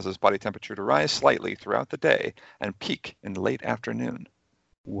 which causes body temperature to rise slightly throughout the day and peak in the late afternoon.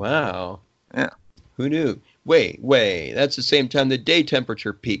 Wow. Yeah. Who knew? Wait, that's the same time the day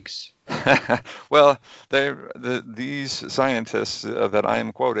temperature peaks. Well, these scientists that I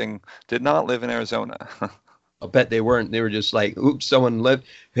am quoting did not live in Arizona. I'll bet they weren't. They were just like, oops, someone left.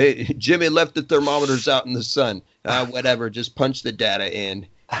 Hey, Jimmy left the thermometers out in the sun. Whatever, just punch the data in.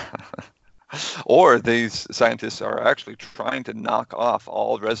 Or these scientists are actually trying to knock off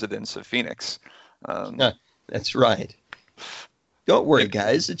all residents of Phoenix. That's right. Don't worry,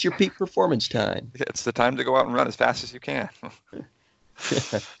 guys. It's your peak performance time. It's the time to go out and run as fast as you can.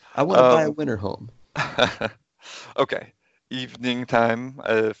 I want to buy a winter home. Okay. Evening time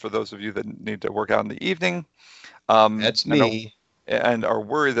for those of you that need to work out in the evening. That's me. And are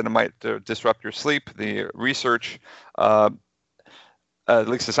worried that it might disrupt your sleep. The research, at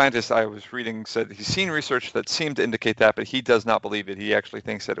least the scientist I was reading said he's seen research that seemed to indicate that, but he does not believe it. He actually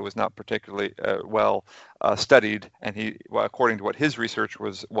thinks that it was not particularly well studied, and according to what his research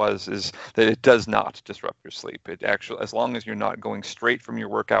is that it does not disrupt your sleep. It actually, as long as you're not going straight from your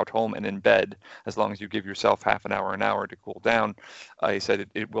workout home and in bed, as long as you give yourself half an hour to cool down, he said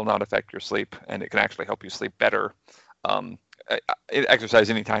it will not affect your sleep, and it can actually help you sleep better. Exercise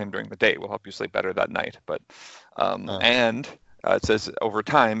any time during the day will help you sleep better that night, but and it says over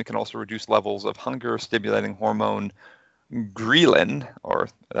time, it can also reduce levels of hunger-stimulating hormone ghrelin, or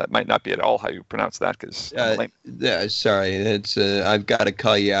that might not be at all how you pronounce that, because sorry, it's I've got to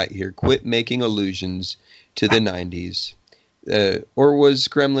call you out here. Quit making allusions to the 90s. Or was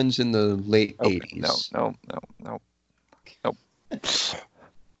Gremlins in the late 80s? No.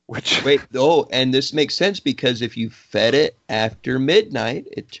 And this makes sense because if you fed it after midnight,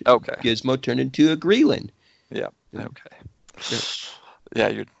 Gizmo turned into a ghrelin. Yeah. Okay. Yeah,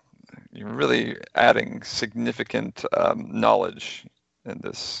 you're really adding significant knowledge in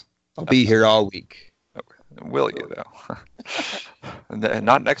this. I'll be here all week. Okay. Will you though? And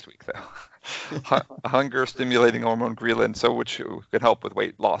not next week though. Hunger-stimulating hormone ghrelin, which can help with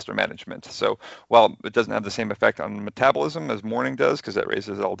weight loss or management. So while it doesn't have the same effect on metabolism as morning does, because that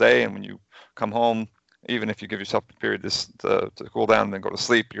raises it all day, and when you come home, even if you give yourself a period to cool down and then go to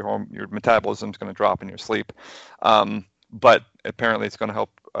sleep, your metabolism is going to drop in your sleep. But apparently it's going to help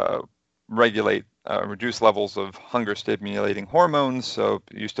regulate, reduce levels of hunger-stimulating hormones, so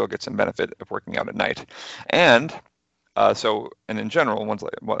you still get some benefit of working out at night. And in general,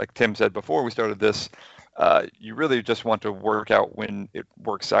 like Tim said before we started this, you really just want to work out when it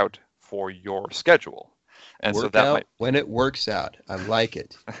works out for your schedule. And so Work that out might when it works out. I like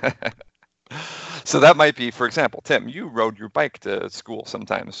it. so that might be, for example, Tim, you rode your bike to school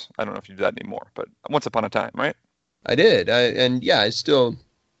sometimes. I don't know if you do that anymore, but once upon a time, right? I did. And yeah, I still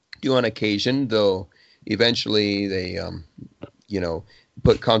do on occasion, though eventually they, put Ask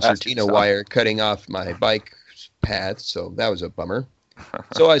you to concertina stop. wire cutting off my bike path. So that was a bummer.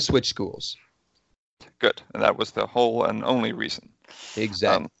 So I switched schools. Good. And that was the whole and only reason.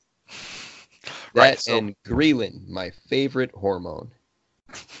 Exactly. Um, right. That So and ghrelin, my favorite hormone.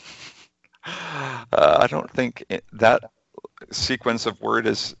 I don't think that sequence of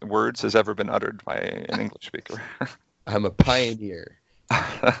words has ever been uttered by an English speaker. I'm a pioneer.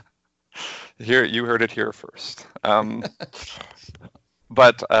 Here, you heard it here first.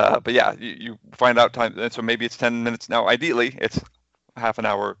 But yeah, you find out time, and so maybe it's 10 minutes. Now, ideally, it's half an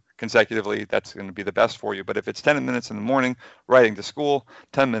hour consecutively. That's going to be the best for you. But if it's 10 minutes in the morning, riding to school,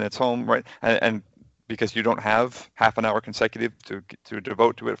 10 minutes home, right, and because you don't have half an hour consecutive to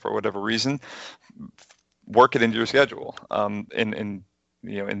devote to it for whatever reason, work it into your schedule. In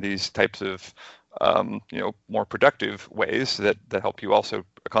these types of more productive ways that help you also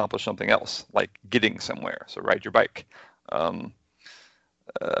accomplish something else, like getting somewhere. So ride your bike.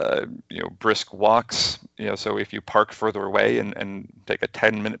 Brisk walks, so if you park further away and take a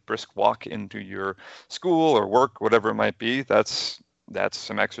 10-minute brisk walk into your school or work, whatever it might be, that's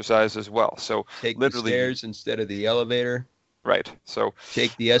some exercise as well. So Take literally, the stairs instead of the elevator. right. So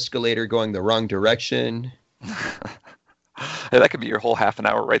Take the escalator going the wrong direction. hey, that could be your whole half an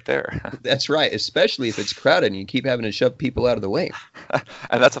hour right there. That's right, especially if it's crowded and you keep having to shove people out of the way.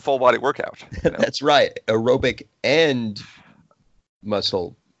 And that's a full body workout. That's right, aerobic and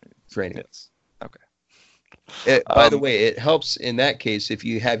muscle training. Yes. Okay. By the way, it helps in that case if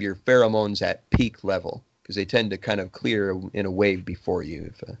you have your pheromones at peak level, because they tend to kind of clear in a wave before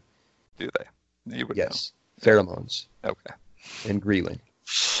you. Do they? You would yes, know. Pheromones. Okay. And ghrelin.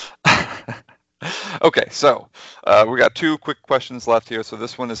 Okay, so we got 2 quick questions left here. So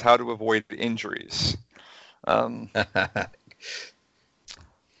this one is how to avoid injuries. Tim,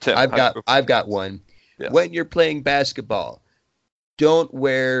 I've got one. Yes. When you're playing basketball, don't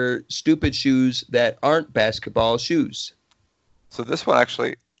wear stupid shoes that aren't basketball shoes. So this one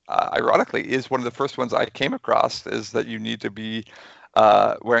actually, ironically, is one of the first ones I came across, is that you need to be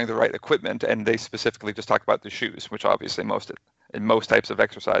wearing the right equipment, and they specifically just talk about the shoes, which obviously in most types of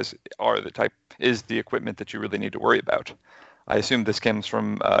exercise is the equipment that you really need to worry about. I assume this comes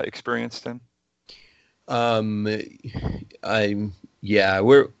from experience, Tim? I've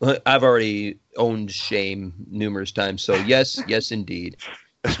already owned shame numerous times. So yes, indeed.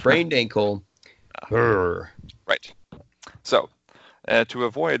 Sprained ankle. Right. So to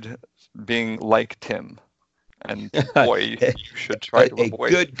avoid being like Tim, and boy, you should try to avoid.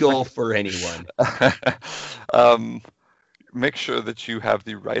 A good goal for anyone. Make sure that you have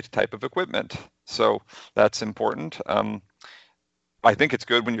the right type of equipment. So that's important. I think it's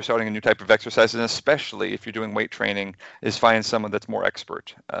good when you're starting a new type of exercise, and especially if you're doing weight training, is find someone that's more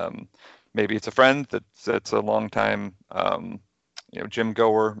expert. Maybe it's a friend that's a long time gym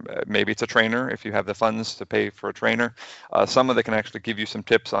goer. Maybe it's a trainer if you have the funds to pay for a trainer. Someone that can actually give you some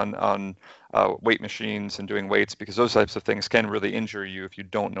tips on weight machines and doing weights, because those types of things can really injure you if you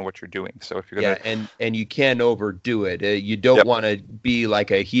don't know what you're doing. So if you're and you can't overdo it. You don't want to be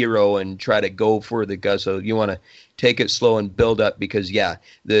like a hero and try to go for the gusto. You want to take it slow and build up, because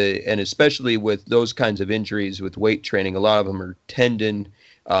and especially with those kinds of injuries with weight training, a lot of them are tendon,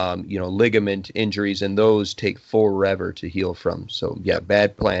 ligament injuries, and those take forever to heal from. So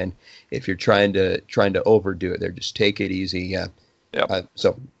bad plan if you're trying to overdo it there. Just take it easy.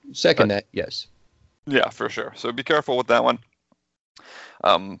 So second that, yes. Yeah, for sure. So be careful with that one.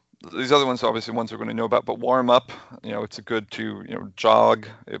 These other ones, obviously, ones we're going to know about, but warm up. It's good to jog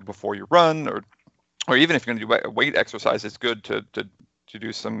before you run, or even if you're going to do weight exercise, it's good to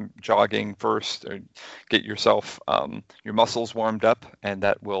do some jogging first, or get yourself your muscles warmed up, and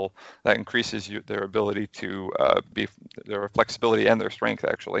that increases their ability to their flexibility and their strength,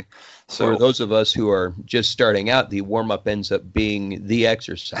 actually. So for those of us who are just starting out, the warm up ends up being the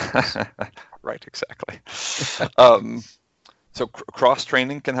exercise. Right, exactly. So cross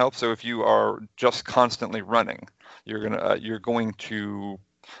training can help. So if you are just constantly running, you're going to,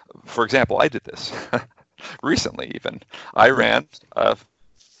 for example, I did this recently. Even I ran.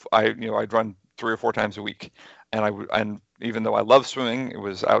 I'd run 3 or 4 times a week, and even though I love swimming, it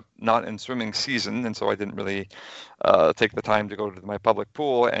was not in swimming season, and so I didn't really take the time to go to my public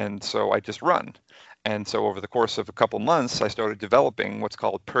pool, and so I just run. And so over the course of a couple months, I started developing what's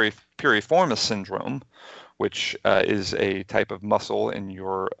called piriformis syndrome, which is a type of muscle in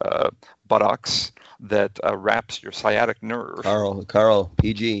your buttocks that wraps your sciatic nerve. Carl,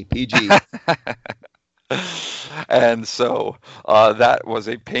 PG. And so that was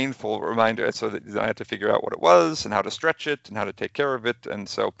a painful reminder. So that I had to figure out what it was and how to stretch it and how to take care of it. And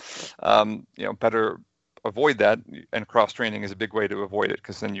so, better avoid that. And cross training is a big way to avoid it,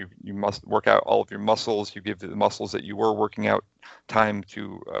 because then you must work out all of your muscles. You give the muscles that you were working out time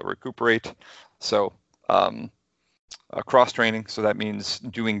to recuperate. So cross training. So that means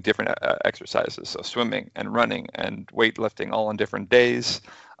doing different exercises. So swimming and running and weightlifting all on different days.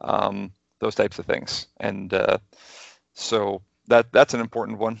 Those types of things. And so that's an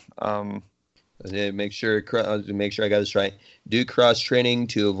important one. Make sure I got this right. Do cross training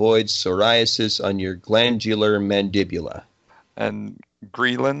to avoid psoriasis on your glandular mandibula. And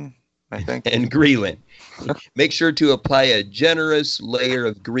Ghrelin, I think. And Ghrelin. Make sure to apply a generous layer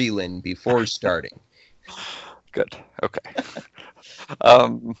of Ghrelin before starting. Good. Okay.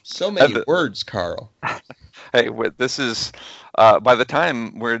 So many words, Carl. Hey, this is by the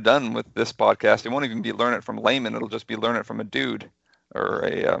time we're done with this podcast, it won't even be learn it from a layman. It'll just be learn it from a dude or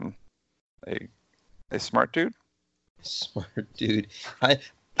a smart dude. Smart dude.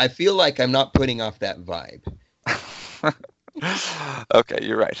 I feel like I'm not putting off that vibe. Okay,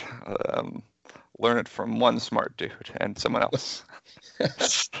 you're right. Learn it from one smart dude and someone else.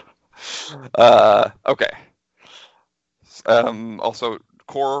 Okay. Also,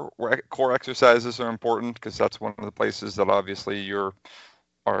 core exercises are important, because that's one of the places that obviously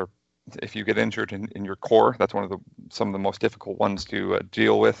if you get injured in your core, that's some of the most difficult ones to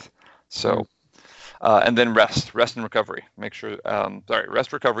deal with. So, and then rest and recovery. Make sure,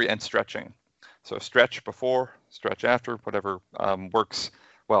 rest, recovery, and stretching. So stretch before, stretch after, whatever works.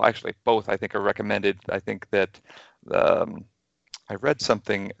 Well, actually, both I think are recommended. I think that I read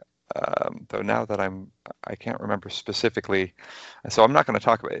something. Though now that I can't remember specifically, so I'm not going to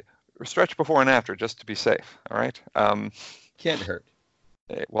talk about it. Stretch before and after, just to be safe. All right. Can't hurt.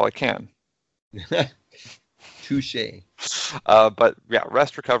 Well, it can. Touche. But yeah,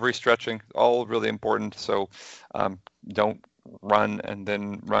 rest, recovery, stretching, all really important. So don't run and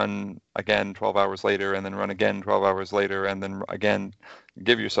then run again 12 hours later, and then run again 12 hours later, and then again.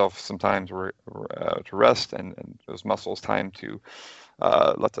 Give yourself some time to rest and those muscles time to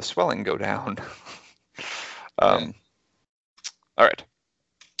let the swelling go down. All right.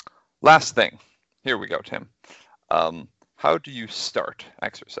 Last thing. Here we go, Tim. How do you start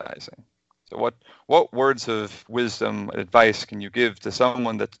exercising? So what words of wisdom, advice can you give to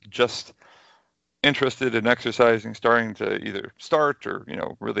someone that's just interested in exercising, starting to either start or,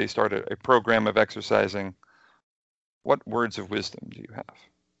 really start a program of exercising? What words of wisdom do you have?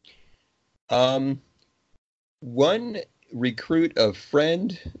 One, recruit a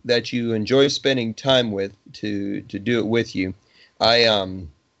friend that you enjoy spending time with to do it with you. One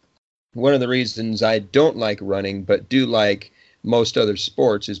of the reasons I don't like running but do like most other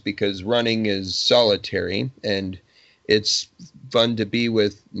sports is because running is solitary, and it's fun to be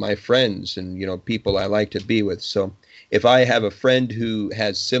with my friends and people I like to be with. So if I have a friend who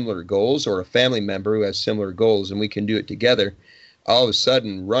has similar goals, or a family member who has similar goals, and we can do it together, all of a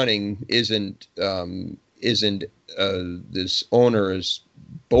sudden running isn't this onerous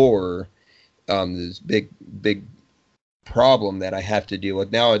bore, this big problem that I have to deal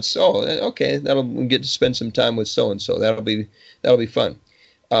with. Now it's okay, we'll get to spend some time with so and so. That'll be fun.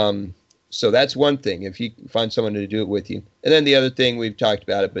 So that's one thing, if you find someone to do it with you. And then the other thing, we've talked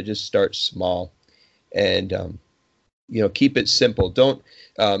about it, but just start small and keep it simple. Don't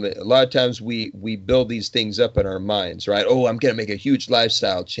a lot of times we build these things up in our minds, right? Oh, I'm going to make a huge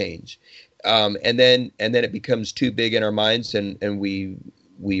lifestyle change. And then it becomes too big in our minds, and we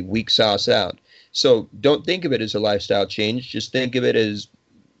weak sauce out. So don't think of it as a lifestyle change. Just think of it as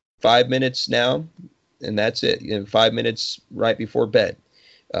 5 minutes now, and that's it. 5 minutes right before bed.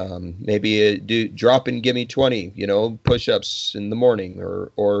 Maybe drop and give me 20, push-ups in the morning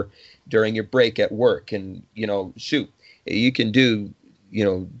or during your break at work. And, shoot, you can do,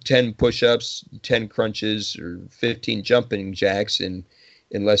 10 push-ups, 10 crunches, or 15 jumping jacks in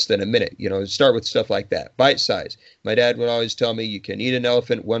less than a minute. Start with stuff like that. Bite size. My dad would always tell me you can eat an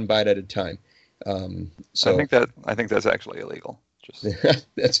elephant one bite at a time. So I think that's actually illegal.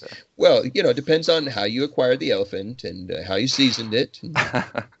 It depends on how you acquired the elephant and how you seasoned it.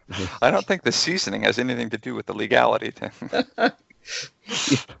 I don't think the seasoning has anything to do with the legality, Tim.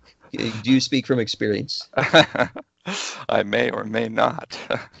 Do you speak from experience? I may or may not.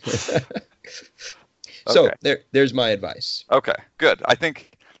 So there's my advice. Okay, good. I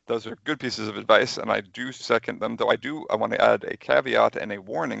think those are good pieces of advice, and I do second them. Though I want to add a caveat and a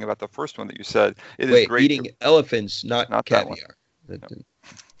warning about the first one that you said. It is great eating elephants, not caviar. No.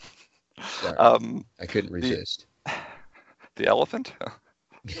 Sorry, I couldn't resist. The elephant?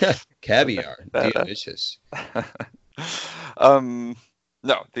 Caviar, delicious.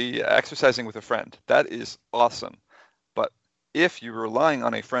 No, the exercising with a friend, that is awesome. But if you're relying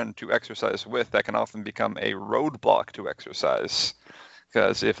on a friend to exercise with, that can often become a roadblock to exercise.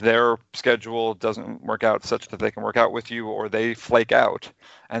 Because if their schedule doesn't work out such that they can work out with you, or they flake out,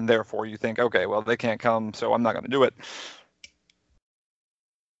 and therefore you think, okay, well, they can't come, so I'm not going to do it,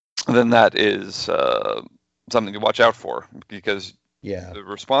 then that is something to watch out for, because the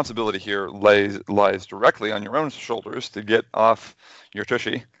responsibility here lies directly on your own shoulders to get off your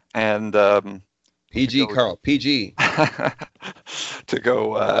tushy and PG, Carl, PG to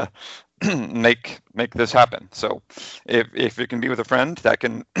go make this happen. So if it can be with a friend, that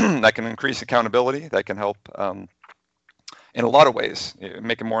can that can increase accountability, that can help in a lot of ways,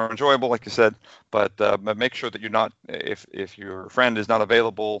 make it more enjoyable, like you said, but make sure that you're not, if your friend is not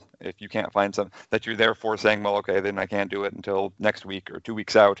available, if you can't find some, that you're therefore saying, well, okay, then I can't do it until next week or 2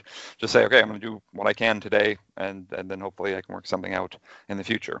 weeks out. Just say, okay, I'm going to do what I can today, and then hopefully I can work something out in the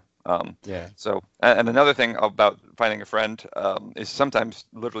future. So, and another thing about finding a friend is sometimes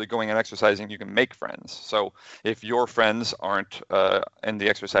literally going and exercising, you can make friends. So if your friends aren't in the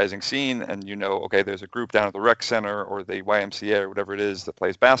exercising scene, and you know, okay, there's a group down at the rec center or the YMCA or whatever it is that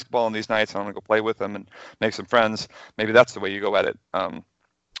plays basketball on these nights, and I'm gonna go play with them and make some friends, maybe that's the way you go at it.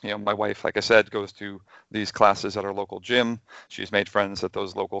 My wife, like I said, goes to these classes at our local gym. She's made friends at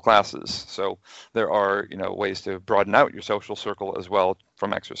those local classes. So there are, ways to broaden out your social circle as well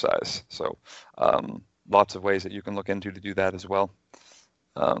from exercise. So lots of ways that you can look into to do that as well.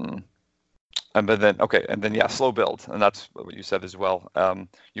 And then slow build. And that's what you said as well.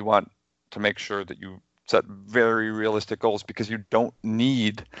 You want to make sure that you set very realistic goals, because you don't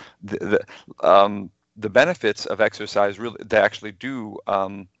need the benefits of exercise. Really, they actually do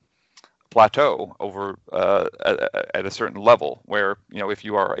plateau over at a certain level, where if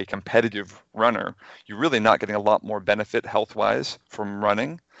you are a competitive runner, you're really not getting a lot more benefit health-wise from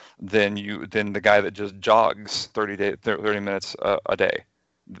running than the guy that just jogs 30 minutes a day.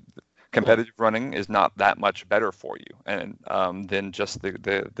 Competitive running is not that much better for you, and than just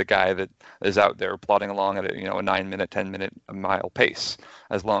the guy that is out there plodding along at a 9-minute, 10-minute mile pace.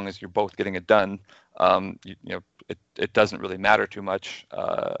 As long as you're both getting it done, it doesn't really matter too much.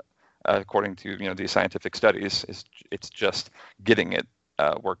 According to these scientific studies, it's just getting it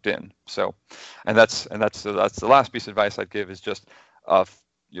worked in. So, and that's the last piece of advice I'd give, is just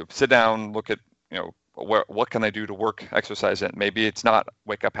sit down, look at what can I do to work exercise in. Maybe it's not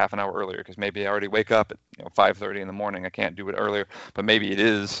wake up half an hour earlier, because maybe I already wake up at 5:30 in the morning. I can't do it earlier. But maybe it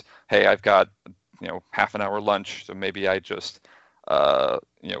is, hey, I've got half an hour lunch, so maybe I just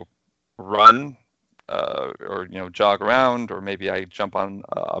run. Or jog around, or maybe I jump on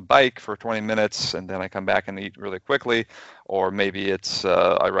a bike for 20 minutes and then I come back and eat really quickly, or maybe it's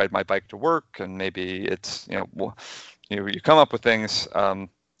I ride my bike to work, and maybe it's you come up with things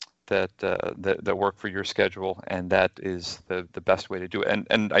that work for your schedule, and that is the best way to do it.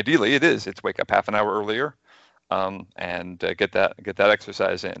 And ideally it's wake up half an hour earlier, and get that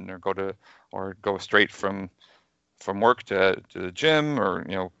exercise in, or go straight from work to the gym, or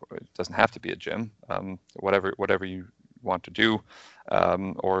it doesn't have to be a gym, whatever you want to do,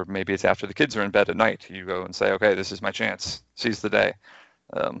 or maybe it's after the kids are in bed at night, you go and say, okay, this is my chance, seize the day.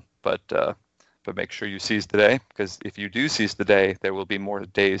 But make sure you seize the day, because if you do seize the day, there will be more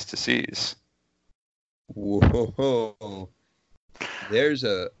days to seize. Whoa, there's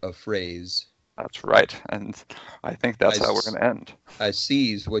a phrase. That's right, and I think that's how we're going to end. I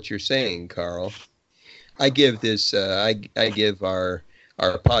seize what you're saying, Carl. I give this. I give our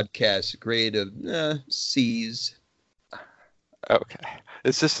podcast grade of C's. Okay,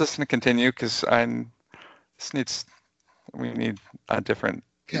 is this just going to continue? Because we need a different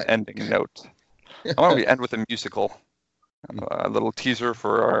ending note. I want to end with a musical, a little teaser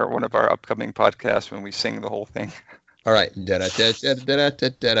for one of our upcoming podcasts when we sing the whole thing. All right.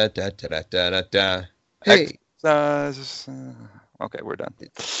 Hey. Okay, we're done.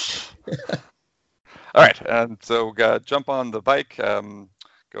 All right, and so jump on the bike,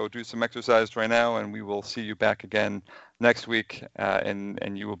 go do some exercise right now, and we will see you back again next week,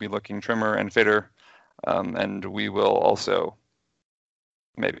 and you will be looking trimmer and fitter, and we will also,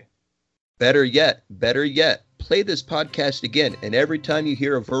 maybe. Better yet, play this podcast again, and every time you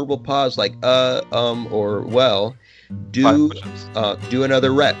hear a verbal pause like or well, do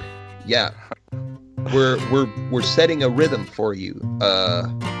another rep. Yeah, we're setting a rhythm for you.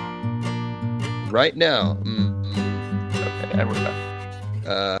 right now. Okay, and we're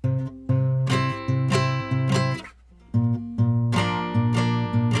back.